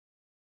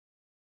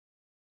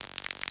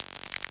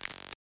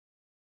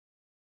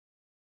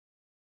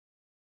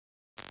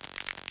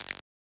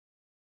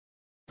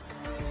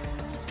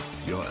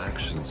Your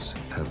actions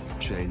have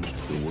changed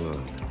the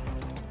world.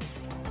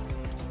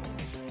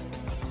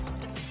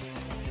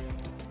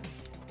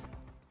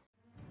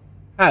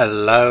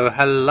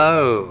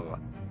 Hello,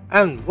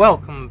 and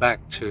welcome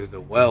back to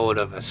the world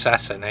of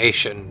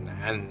assassination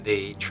and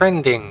the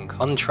trending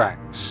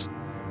contracts.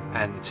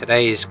 And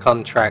today's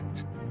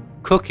contract,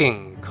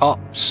 Cooking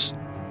Cops,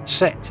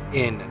 set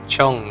in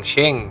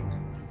Chongqing.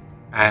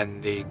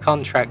 And the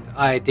contract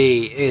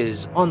ID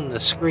is on the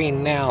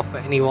screen now for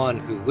anyone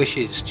who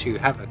wishes to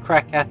have a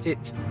crack at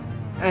it,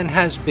 and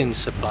has been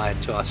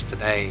supplied to us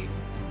today,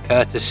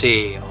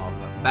 courtesy of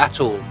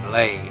Battle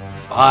Blade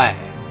 5.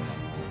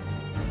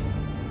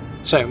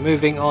 So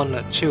moving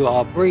on to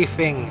our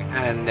briefing,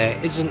 and there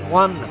isn't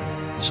one,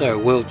 so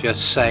we'll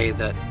just say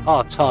that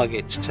our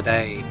targets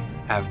today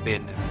have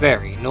been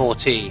very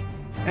naughty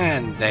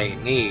and they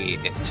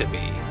need to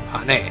be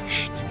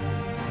punished.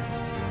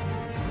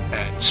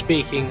 And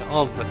speaking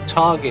of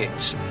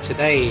targets,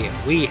 today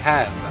we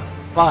have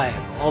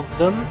 5 of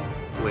them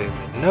with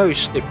no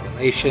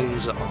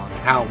stipulations on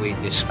how we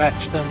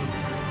dispatch them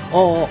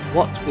or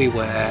what we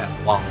wear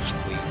whilst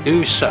we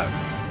do so.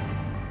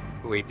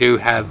 We do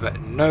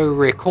have no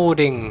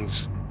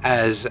recordings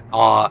as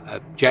our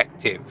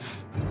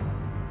objective.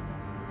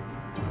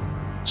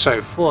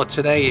 So for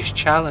today's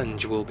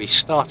challenge, we'll be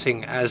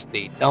starting as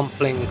the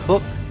dumpling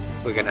cook.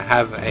 We're going to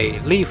have a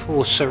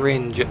lethal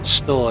syringe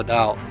stored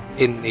out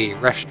in the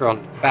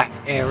restaurant back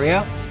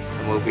area,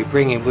 and we'll be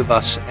bringing with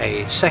us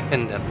a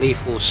second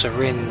lethal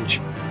syringe,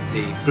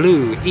 the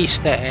blue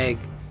Easter egg,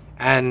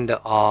 and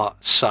our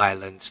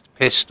silenced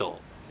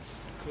pistol.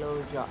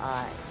 Close your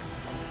eyes.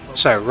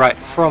 So right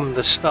from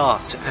the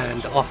start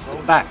and off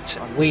the bat,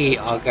 we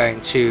are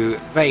going to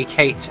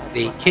vacate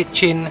the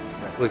kitchen.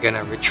 We're going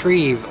to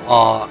retrieve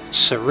our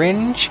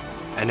syringe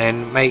and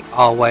then make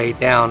our way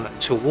down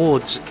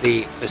towards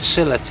the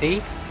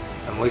facility,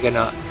 and we're going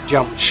to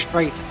jump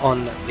straight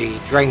on the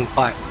drain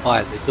pipe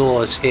by the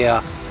doors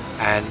here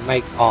and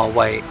make our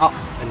way up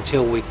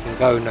until we can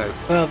go no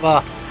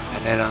further,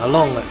 and then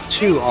along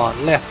to our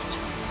left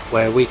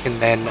where we can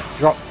then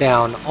drop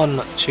down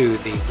onto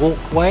the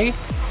walkway.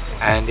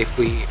 And if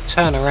we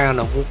turn around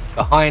and walk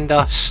behind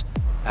us,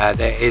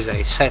 there is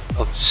a set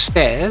of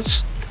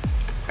stairs,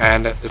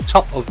 and at the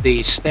top of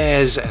these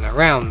stairs and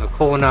around the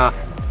corner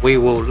we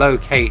will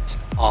locate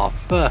our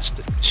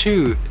first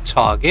 2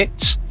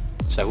 targets.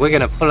 So we're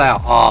going to pull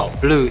out our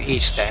blue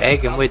Easter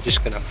egg and we're just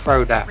going to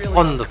throw that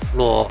on the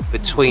floor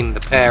between the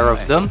pair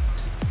of them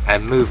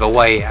and move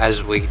away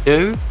as we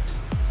do.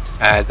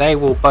 They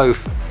will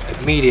both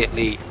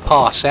immediately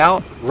pass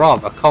out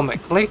rather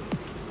comically,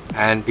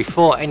 and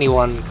before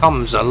anyone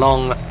comes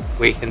along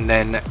we can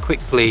then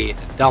quickly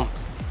dump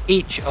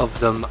each of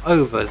them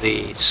over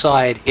the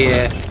side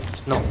here.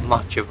 It's not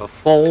much of a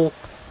fall,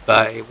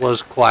 but it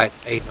was quite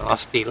a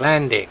nasty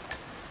landing.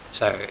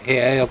 So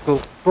here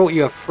I've brought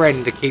you a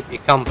friend to keep you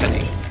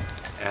company.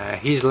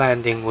 His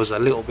landing was a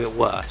little bit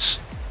worse.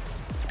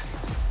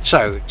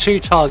 So 2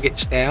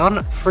 targets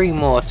down, 3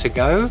 more to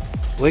go.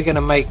 We're going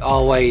to make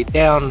our way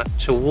down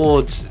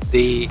towards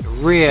the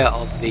rear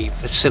of the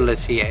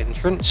facility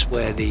entrance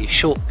where the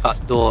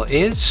shortcut door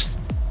is.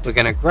 We're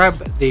going to grab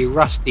the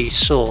rusty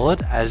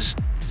sword as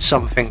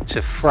something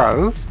to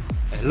throw.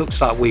 It looks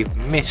like we've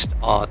missed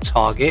our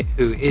target,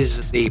 who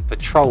is the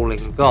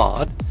patrolling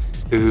guard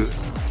who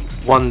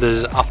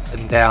wanders up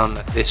and down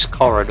this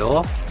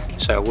corridor.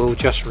 So we'll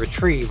just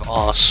retrieve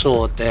our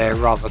sword there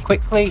rather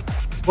quickly,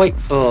 wait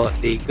for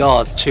the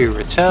guard to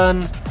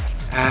return,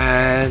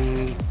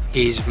 and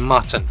he's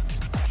mutton.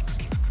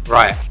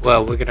 Right,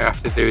 well, we're going to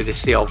have to do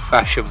this the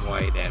old-fashioned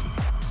way then.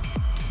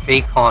 If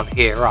he can't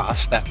hear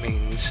us, that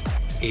means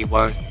he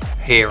won't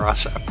hear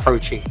us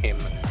approaching him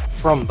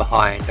from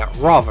behind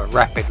rather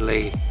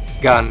rapidly,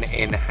 gun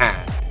in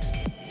hand.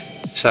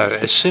 So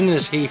as soon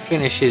as he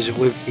finishes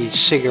with his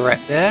cigarette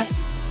there,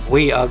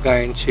 we are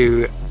going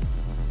to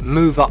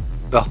move up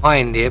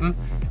behind him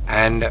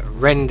and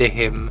render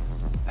him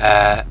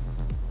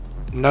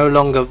no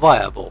longer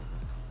viable.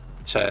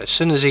 So as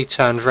soon as he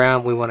turns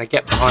around, we want to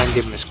get behind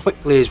him as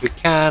quickly as we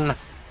can.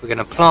 We're going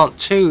to plant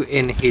 2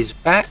 in his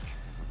back,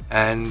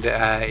 and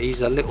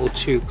he's a little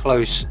too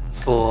close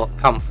for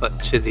comfort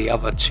to the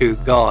other 2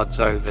 guards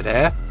over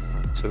there.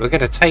 So we're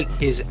going to take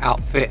his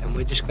outfit and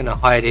we're just going to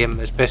hide him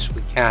as best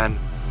we can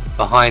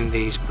behind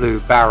these blue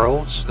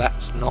barrels.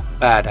 That's not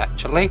bad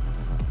actually.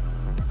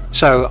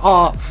 So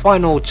our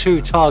final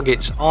 2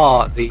 targets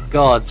are the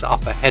guards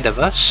up ahead of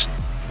us.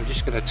 We're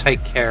just going to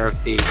take care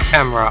of the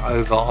camera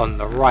over on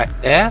the right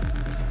there,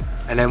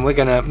 and then we're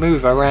going to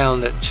move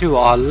around to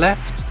our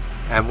left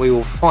and we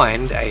will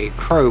find a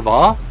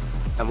crowbar,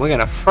 and we're going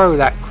to throw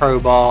that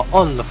crowbar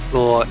on the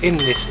floor in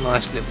this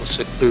nice little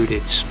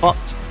secluded spot,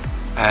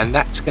 and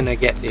that's going to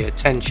get the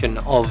attention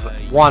of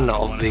one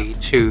of the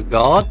 2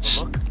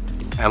 guards.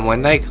 And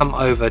when they come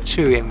over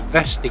to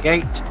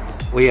investigate,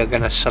 we are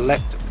going to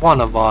select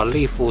one of our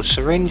lethal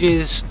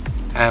syringes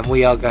and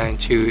we are going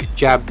to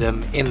jab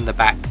them in the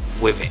back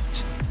with it.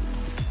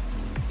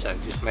 So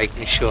just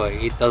making sure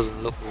he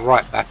doesn't look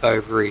right back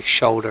over his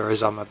shoulder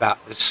as I'm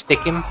about to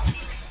stick him.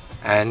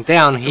 And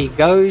down he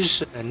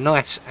goes,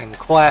 nice and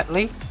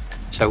quietly.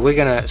 So we're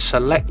going to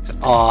select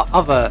our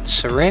other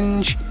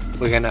syringe.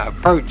 We're going to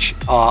approach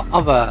our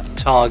other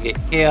target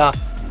here,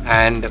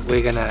 and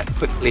we're going to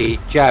quickly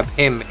jab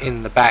him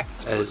in the back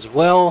as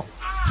well.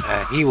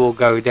 He will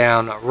go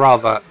down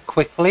rather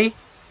quickly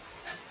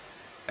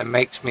and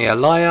makes me a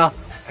liar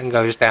and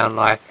goes down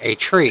like a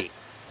tree.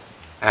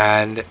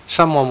 And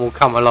someone will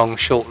come along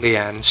shortly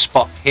and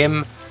spot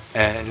him,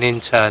 and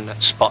in turn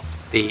spot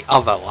the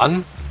other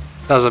one.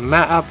 Doesn't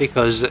matter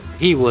because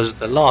he was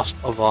the last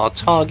of our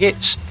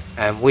targets,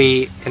 and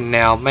we can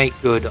now make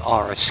good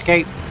our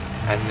escape,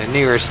 and the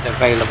nearest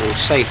available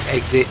safe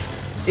exit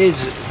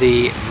is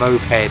the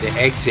moped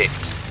exit.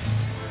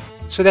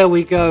 So there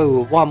we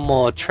go, one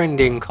more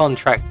trending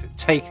contract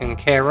taken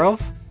care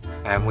of,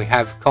 and we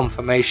have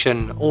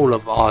confirmation all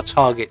of our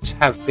targets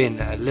have been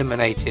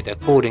eliminated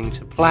according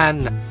to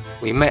plan.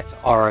 We met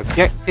our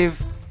objective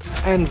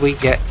and we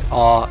get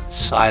our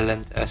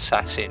Silent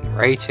Assassin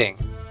rating.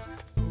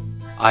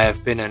 I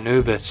have been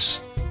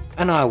Anubis,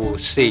 and I will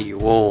see you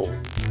all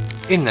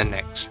in the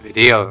next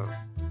video.